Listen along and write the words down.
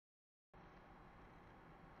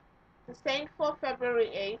The saint for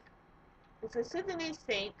February 8th is a Sudanese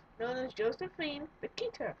saint known as Josephine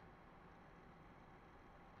Bakhita.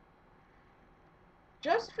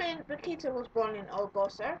 Josephine Bakhita was born in Al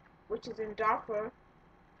Bosra, which is in Darfur,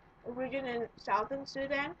 a region in southern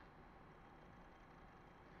Sudan.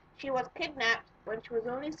 She was kidnapped when she was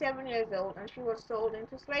only 7 years old and she was sold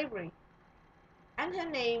into slavery, and her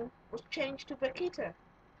name was changed to Bakhita.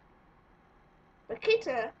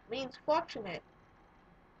 Bakhita means fortunate.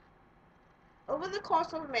 Over the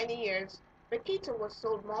course of many years, Bakhita was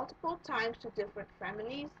sold multiple times to different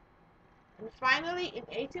families, and finally in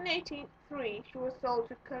 1883 she was sold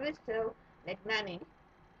to Callisto Legnani,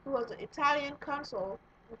 who was an Italian consul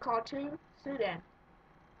in Khartoum, Sudan.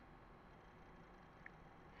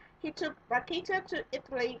 He took Bakhita to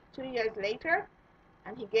Italy 2 years later,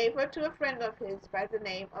 and he gave her to a friend of his by the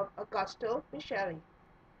name of Augusto Micheli.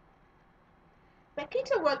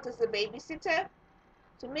 Bakhita worked as a babysitter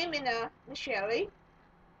to Mimina Micheli,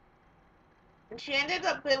 and she ended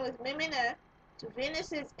up going with Mimina to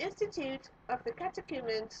Venice's Institute of the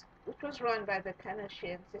Catechumens, which was run by the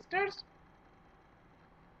Canossian sisters.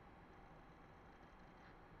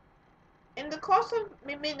 In the course of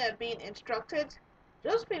Mimina being instructed,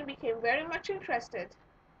 Josephine became very much interested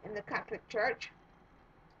in the Catholic Church,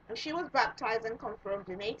 and she was baptized and confirmed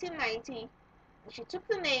in 1890, and she took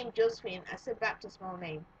the name Josephine as her baptismal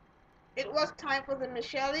name. It was time for the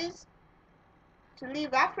Michelis to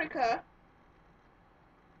leave Africa,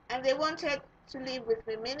 and they wanted to leave with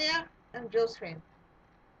Mimina and Josephine,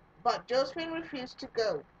 but Josephine refused to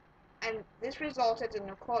go, and this resulted in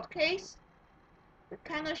a court case. The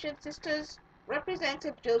Canossian sisters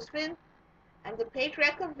represented Josephine, and the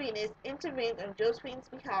Patriarch of Venice intervened on Josephine's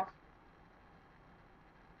behalf.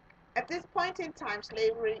 At this point in time,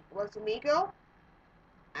 slavery was illegal,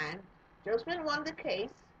 and Josephine won the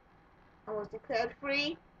case and was declared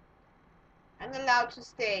free and allowed to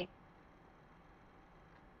stay.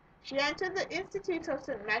 She entered the Institute of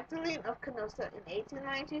St. Magdalene of Canossa in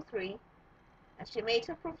 1893, and she made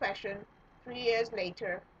her profession 3 years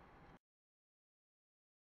later.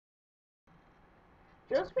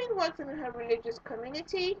 Josephine worked in her religious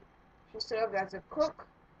community. She served as a cook,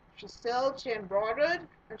 she sewed, she embroidered,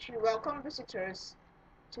 and she welcomed visitors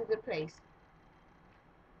to the place.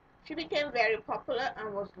 She became very popular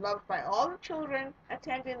and was loved by all the children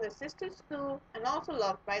attending the sister school and also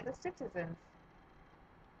loved by the citizens.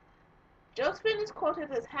 Josephine is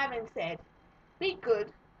quoted as having said, "Be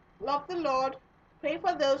good, love the Lord, pray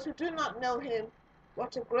for those who do not know him.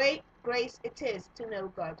 What a great grace it is to know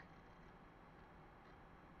God."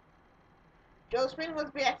 Josephine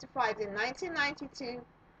was beatified in 1992,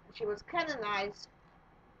 and she was canonized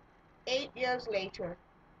 8 years later.